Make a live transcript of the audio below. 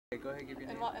go ahead and give your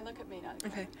name. And look at me now.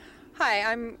 Okay. Hi,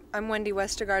 I'm Wendy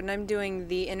Westergard, and I'm doing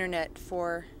the internet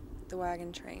for the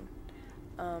wagon train.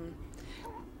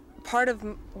 Part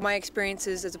of my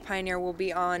experiences as a pioneer will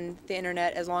be on the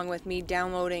internet, along with me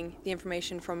downloading the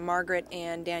information from Margaret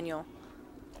and Daniel.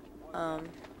 And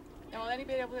will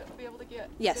anybody be able to get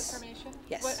Yes. information?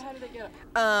 Yes. How do they get it?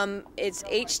 It's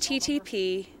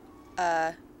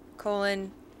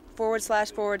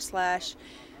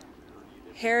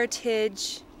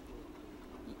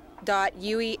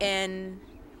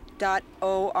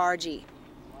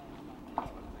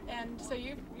And so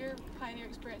your pioneer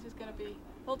experience is going to be a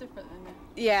little different than that.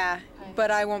 Yeah,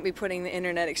 but I won't be putting the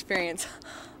internet experience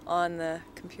on the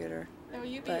computer. Now, will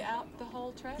you be out the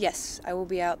whole trip? Yes, I will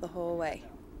be out the whole way.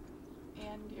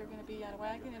 And you're going to be on a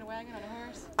wagon, on a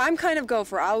horse? I'm kind of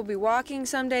gopher. I will be walking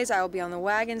some days, I will be on the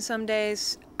wagon some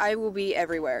days, I will be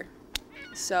everywhere.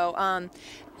 So on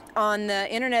the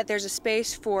internet there's a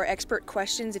space for expert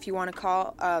questions if you want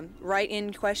to write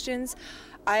in questions.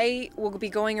 I will be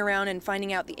going around and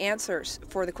finding out the answers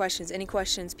for the questions, any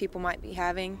questions people might be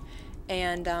having,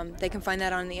 and they can find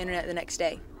that on the internet the next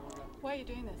day. Why are you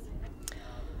doing this?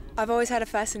 I've always had a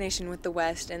fascination with the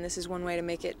West, and this is one way to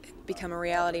make it become a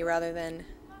reality rather than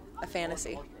a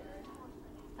fantasy.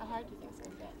 How hard do you think it's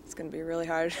going to be? It's going to be really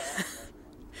hard.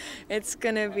 It's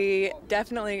going to be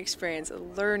definitely a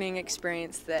learning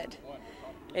experience that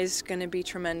is going to be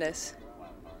tremendous.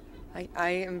 I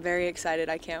am very excited.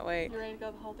 I can't wait. You ready to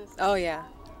go the whole distance? Oh, yeah.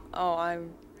 Oh,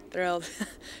 I'm thrilled.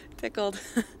 Tickled.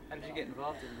 How did you get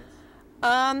involved in this?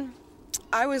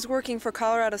 I was working for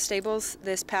Colorado Stables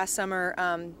this past summer,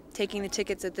 taking the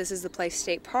tickets at This Is the Place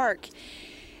State Park,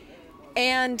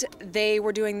 and they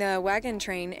were doing the wagon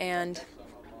train, and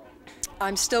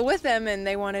I'm still with them, and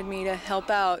they wanted me to help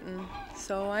out, and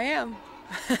so I am.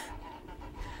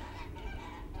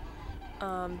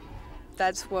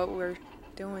 That's what we're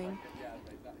doing.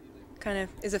 Kind of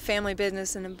is a family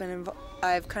business, and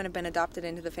I've kind of been adopted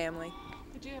into the family.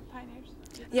 Did you have pioneers?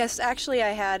 Yes, actually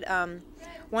I had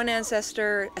one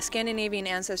ancestor, a Scandinavian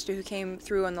ancestor, who came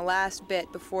through on the last bit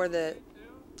before the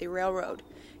railroad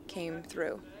came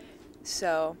through.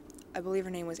 So I believe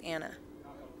her name was Anna.